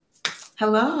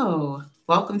Hello,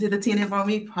 welcome to the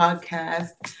TinaRomie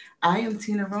podcast. I am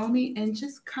TinaRomie and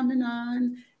just coming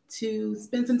on to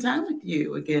spend some time with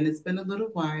you. Again, it's been a little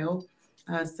while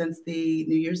since the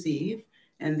New Year's Eve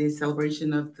and the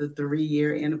celebration of the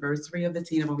 3-year anniversary of the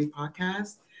TinaRomie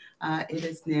podcast. It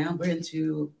is now, we're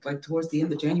into like towards the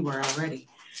end of January already.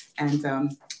 And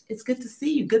it's good to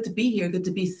see you, good to be here, good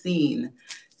to be seen.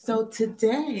 So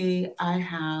today I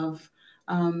have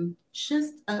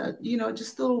just a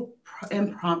little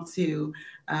impromptu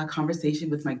conversation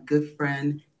with my good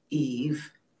friend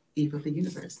Eve, Eve of the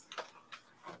Universe.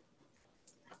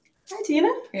 Hi, Tina.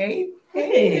 Hey,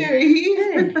 Hey. there, Eve.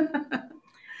 Hey.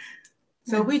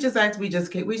 So we just actually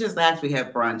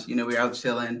had brunch. We were out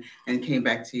chilling and came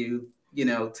back to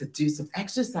to do some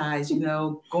exercise.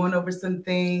 Going over some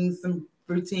things, some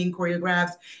routine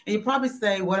choreographs. And you probably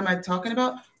say, "What am I talking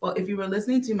about?" Well, if you were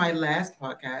listening to my last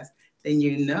podcast, then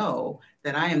you know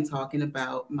that I am talking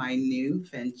about my new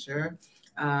venture.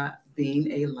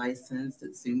 Being a licensed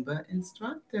Zumba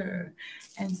instructor.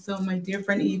 And so my dear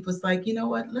friend Eve was like, you know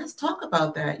what, let's talk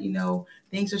about that.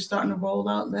 Things are starting to roll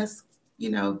out. Let's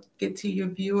get to your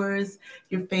viewers,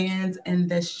 your fans, and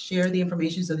let's share the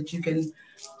information so that you can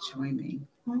join me.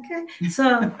 Okay.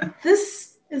 So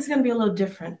this is going to be a little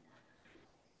different.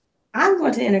 I'm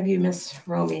going to interview Miss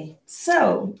Romy.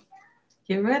 So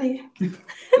get ready.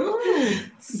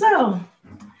 So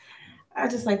I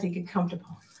just like to get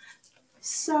comfortable.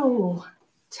 So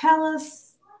tell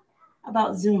us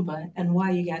about Zumba and why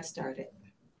you got started.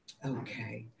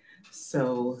 Okay.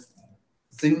 So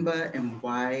Zumba and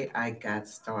why I got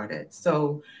started.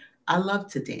 So I love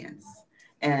to dance.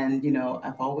 And,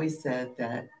 I've always said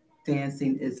that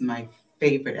dancing is my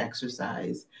favorite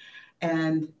exercise.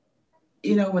 And,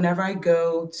 whenever I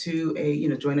go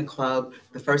to join a club,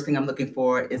 the first thing I'm looking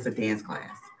for is a dance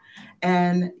class.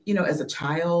 And, as a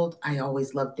child, I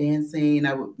always loved dancing.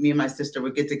 Me and my sister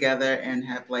would get together and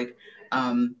have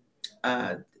um,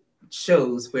 uh,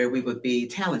 shows where we would be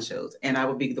talent shows, and I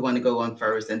would be the one to go on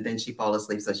first, and then she'd fall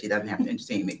asleep so she doesn't have to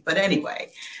entertain me. But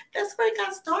anyway, that's where it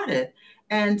got started.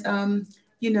 And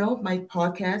my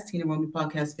podcast, TinaRomie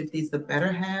Podcast 50 is the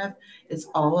Better Half. It's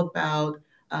all about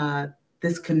uh,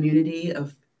 this community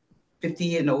of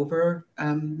 50 and over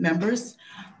members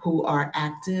who are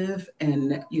active,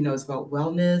 and it's about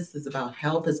wellness, it's about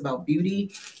health, it's about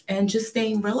beauty, and just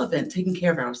staying relevant, taking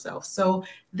care of ourselves. So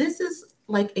this is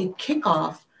like a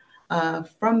kickoff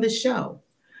from the show.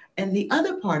 And the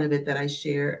other part of it that I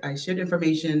shared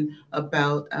information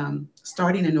about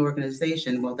starting an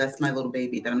organization. Well, that's my little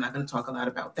baby that I'm not going to talk a lot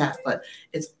about that, but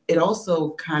it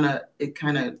also kind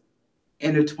of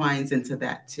intertwines into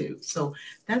that too. So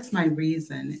that's my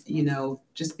reason,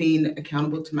 just being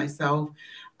accountable to myself,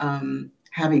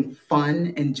 having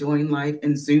fun, enjoying life.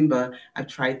 And Zumba, I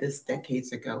tried this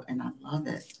decades ago and I love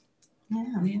it.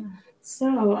 Yeah. Yeah.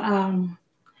 So a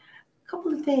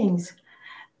couple of things.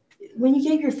 When you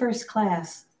gave your first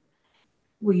class,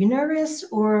 were you nervous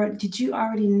or did you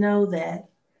already know that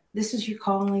this is your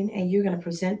calling and you're going to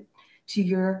present to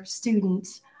your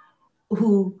students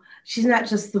who she's not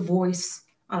just the voice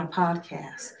on a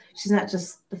podcast. She's not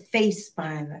just the face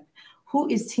behind it. Who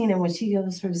is Tina when she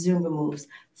goes her Zumba moves?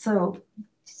 So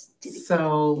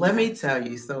let me tell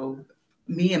you. So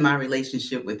me and my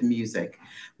relationship with music.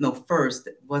 No, first,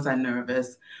 was I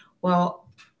nervous? Well,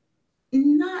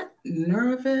 not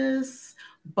nervous,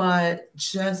 but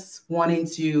just wanting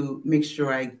to make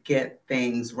sure I get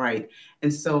things right.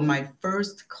 And so my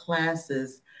first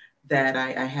classes that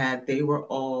I had,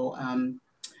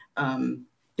 um,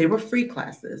 they were free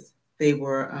classes. They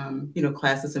were,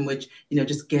 classes in which,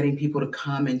 just getting people to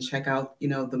come and check out,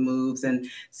 the moves and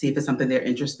see if it's something they're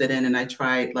interested in. And I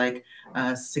tried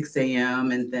 6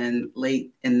 a.m. and then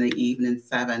late in the evening,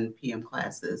 7 p.m.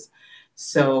 classes.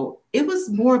 So it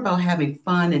was more about having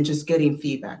fun and just getting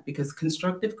feedback, because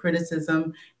constructive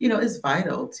criticism, is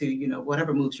vital to,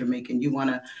 whatever moves you're making. You want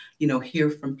to,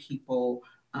 hear from people,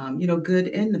 good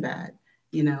and the bad,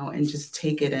 and just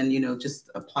take it and, just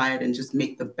apply it and just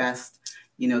make the best,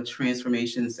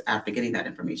 transformations after getting that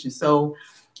information. So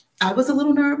I was a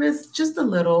little nervous, just a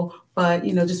little, but,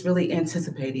 just really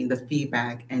anticipating the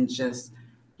feedback and just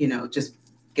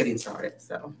getting started.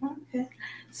 So. Okay.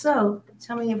 So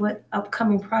tell me what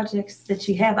upcoming projects that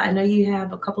you have. I know you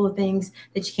have a couple of things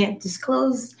that you can't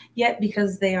disclose yet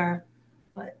because they are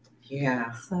what?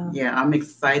 Yeah, So yeah, I'm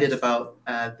excited about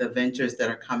the ventures that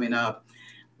are coming up,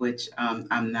 which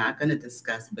I'm not going to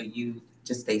discuss, but you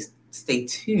just stay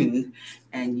tuned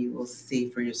and you will see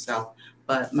for yourself.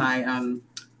 But my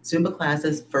Zumba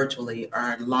classes virtually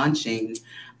are launching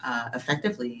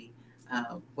effectively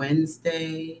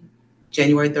Wednesday.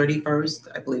 January 31st.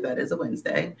 I believe that is a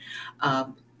Wednesday.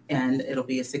 Um, and it'll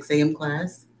be a 6 a.m.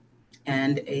 class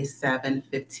and a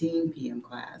 7:15 p.m.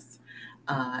 class.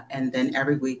 And then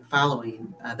every week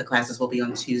following, the classes will be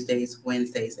on Tuesdays,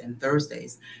 Wednesdays, and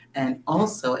Thursdays, and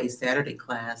also a Saturday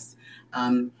class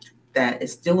um, that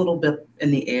is still a little bit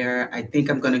in the air. I think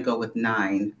I'm going to go with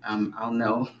 9. I'll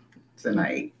know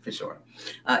tonight for sure,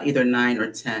 either 9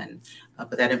 or 10,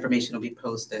 but that information will be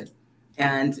posted.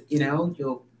 And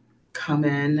you'll come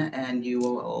in and you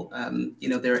will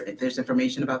there's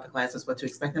information about the classes, what to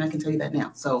expect, and I can tell you that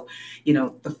now. So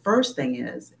the first thing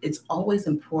is, it's always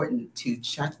important to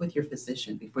check with your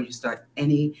physician before you start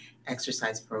any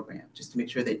exercise program, just to make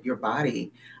sure that your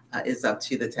body is up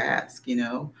to the task.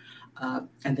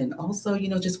 And then also,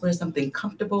 just wear something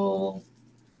comfortable.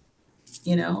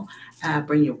 you know,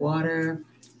 bring your water,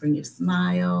 bring your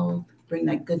smile, bring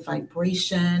that good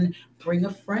vibration, bring a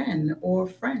friend or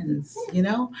friends,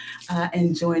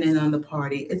 and join in on the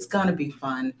party. It's gonna be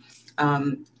fun.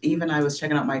 Even I was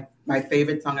checking out my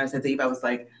favorite song. I said to Eve, I was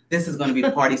like, this is gonna be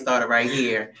the party starter right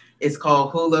here. It's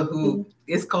called Hula Hoop.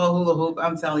 It's called Hula Hoop.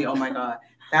 I'm telling you, oh my God.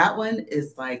 That one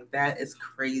is like, that is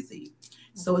crazy.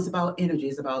 So it's about energy.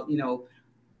 It's about,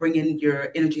 bringing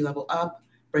your energy level up,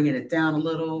 bringing it down a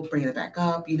little, bringing it back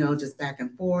up, just back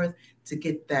and forth to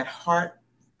get that heart,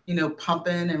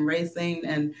 pumping and racing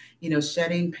and,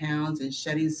 shedding pounds and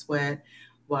shedding sweat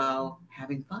while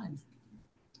having fun.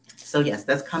 So, yes,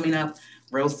 that's coming up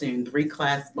real soon.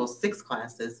 6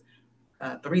 classes,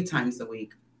 3 times a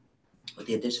week with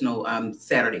the additional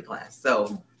Saturday class.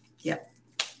 So, yeah,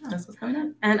 that's what's coming up.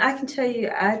 And I can tell you,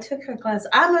 I took her class.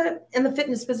 I'm in the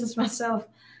fitness business myself,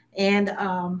 and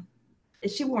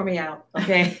she wore me out.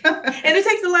 Okay, and it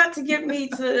takes a lot to get me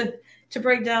to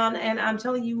break down. And I'm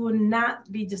telling you, you will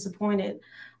not be disappointed.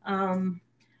 Um,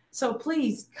 so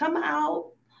please come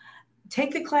out,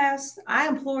 take the class. I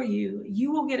implore you.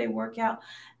 You will get a workout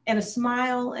and a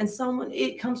smile, and someone.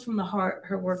 It comes from the heart.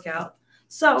 Her workout.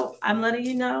 So I'm letting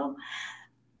you know,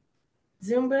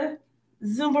 Zumba,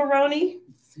 Zumbaroni.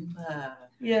 Zumba.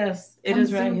 Yes, it Come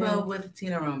is right Zumba here. with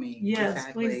TinaRomie.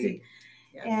 Yes, please do. Exactly.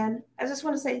 Yes. And I just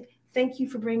want to say thank you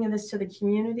for bringing this to the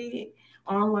community,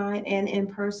 online and in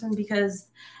person, because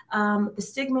the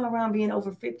stigma around being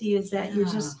over 50 is that you're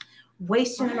just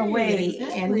wasting Right, away.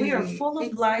 And we are exactly. full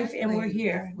of life, and we're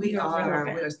here. We are are.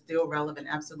 relevant. We are still relevant,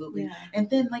 absolutely. Yeah. And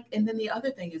then the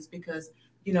other thing is because,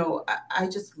 I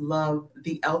just love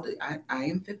the elder. I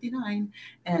am 59,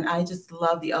 and I just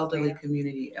love the elderly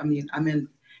community. I mean,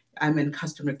 I'm in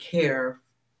customer care,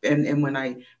 and when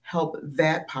I help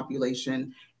that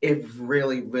population, it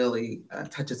really, really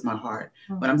touches my heart.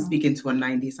 When I'm speaking to a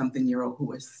 90-something-year-old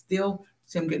who is still,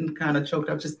 see, I'm getting kind of choked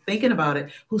up just thinking about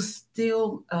it, who's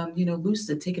still,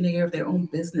 lucid, taking care of their own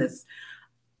business.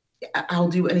 I'll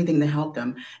do anything to help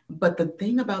them. But the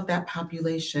thing about that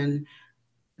population,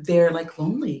 they're like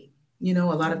lonely. A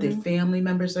lot of their family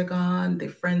members are gone, their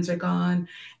friends are gone,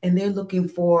 and they're looking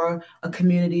for a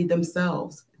community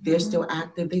themselves. They're still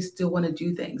active, they still want to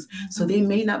do things. So they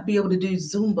may not be able to do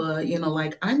Zumba,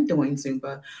 like I'm doing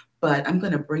Zumba, but I'm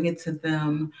going to bring it to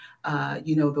them,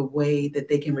 the way that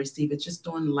they can receive it, just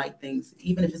doing light things,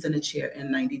 even if it's in a chair,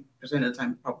 and 90% of the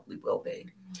time probably will be.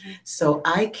 So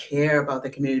I care about the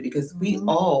community because we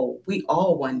all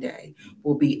one day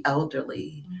will be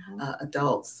elderly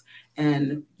adults,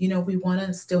 and we want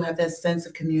to still have that sense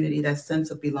of community, that sense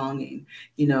of belonging,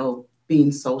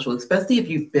 being social, especially if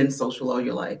you've been social all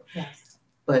your life. Yes.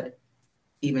 But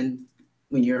even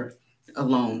when you're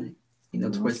alone,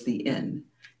 towards the end,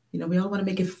 we all want to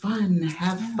make it fun,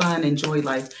 have fun, enjoy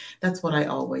life. That's what I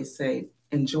always say.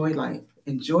 Enjoy life,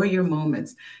 enjoy your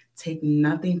moments, take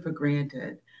nothing for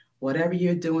granted. Whatever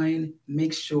you're doing,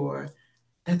 make sure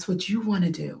that's what you want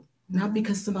to do, not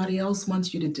because somebody else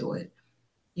wants you to do it.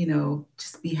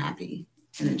 Just be happy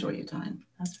and enjoy your time.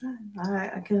 That's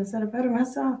right. I couldn't have said it better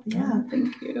myself. Yeah. Oh,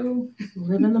 thank you.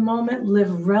 Live in the moment,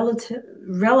 live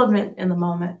relevant in the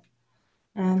moment.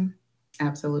 And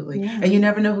Absolutely. yeah. And you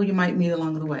never know who you might meet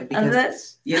along the way, because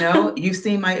that's you've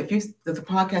seen the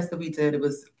podcast that we did, it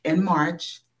was in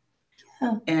March,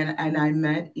 and I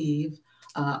met Eve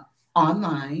uh,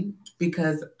 online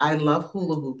because I love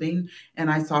hula hooping, and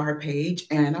I saw her page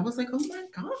and I was like, oh my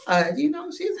God,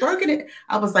 she's working it.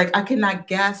 I was like, I cannot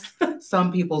guess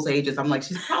some people's ages. I'm like,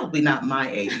 she's probably not my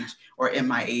age or in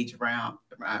my age realm.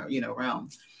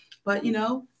 But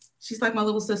she's like my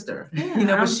little sister.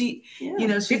 Yeah, but she,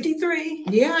 she's 53.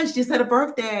 Yeah, she just had a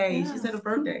birthday. Yeah. She just had a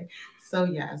birthday. So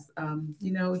yes,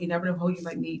 you never know who you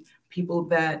might meet. People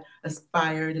that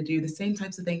aspire to do the same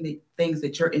types of things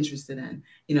that you're interested in.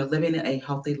 Living a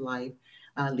healthy life,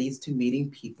 leads to meeting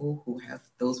people who have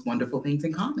those wonderful things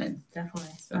in common.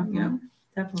 Definitely, So, definitely,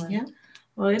 definitely. yeah.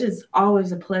 Well, it is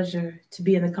always a pleasure to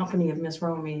be in the company of Miss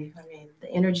Romy. I mean, the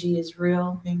energy is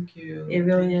real. Thank you. It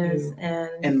really Thank is, you. and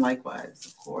And likewise,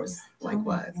 of course. oh,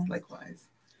 Likewise. yes. Likewise.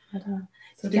 But,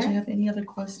 So, did you have any other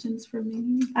questions for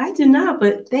me? I do not,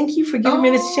 but thank you for giving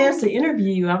me this chance Oh, to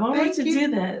interview you. I've wanted thank to you.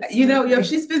 do that. You So know, great.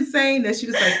 she's been saying that. She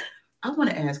was like, I want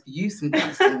to ask you some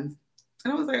questions.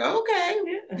 And I was like, okay,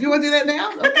 Yeah. you want to do that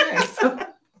now? Okay. So,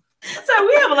 So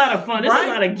we have a lot of fun. There's a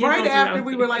lot of right giggles after around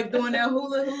we here. were like doing that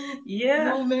hula hoop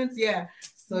Yeah. movements. Yeah.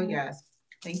 So, Yeah. yes,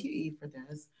 thank you, Eve, for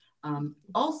this.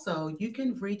 Also, you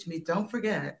can reach me. Don't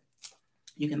forget,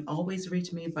 you can always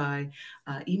reach me by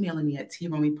emailing me at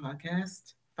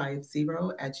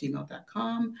tromiepodcast50 at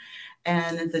gmail.com.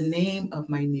 And the name of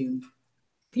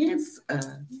dance,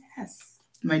 uh, Yes.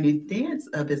 my new dance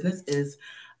business is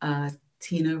uh,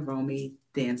 TinaRomie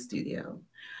Dance Studio.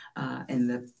 And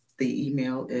the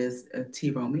email is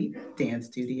tromie dance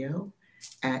studio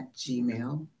at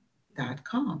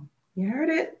gmail.com. You heard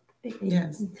it.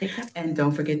 Yes. Take that. And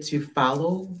don't forget to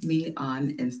follow me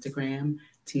on Instagram,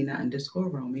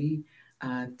 Tina_Romie.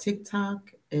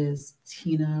 TikTok is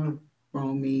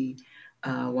TinaRomie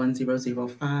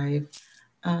 1005.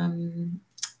 Um,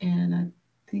 and I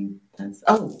think that's,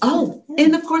 Yeah.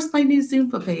 and of course, my new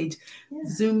Zumba page, Yeah.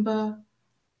 Zumba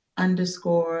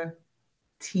underscore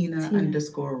Tina Tina.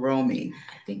 underscore Romie.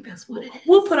 I think that's what it is.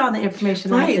 We'll put all the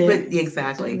information out Right, there. but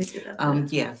exactly.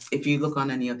 Yeah, if you look on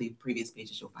any of the previous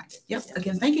pages, you'll find it. Yep. Yeah.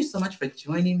 Again, thank you so much for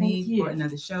joining me Thank you. for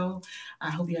another show.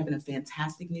 I hope you're having a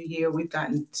fantastic new year. We've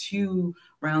gotten 2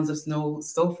 rounds of snow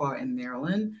so far in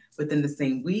Maryland within the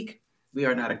same week. We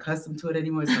are not accustomed to it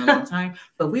anymore. It's been a long time,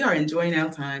 but we are enjoying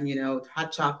our time,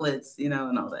 hot chocolates, and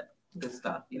all that good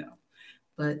stuff.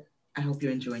 But I hope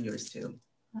you're enjoying yours too.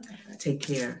 Take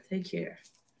care. Take care.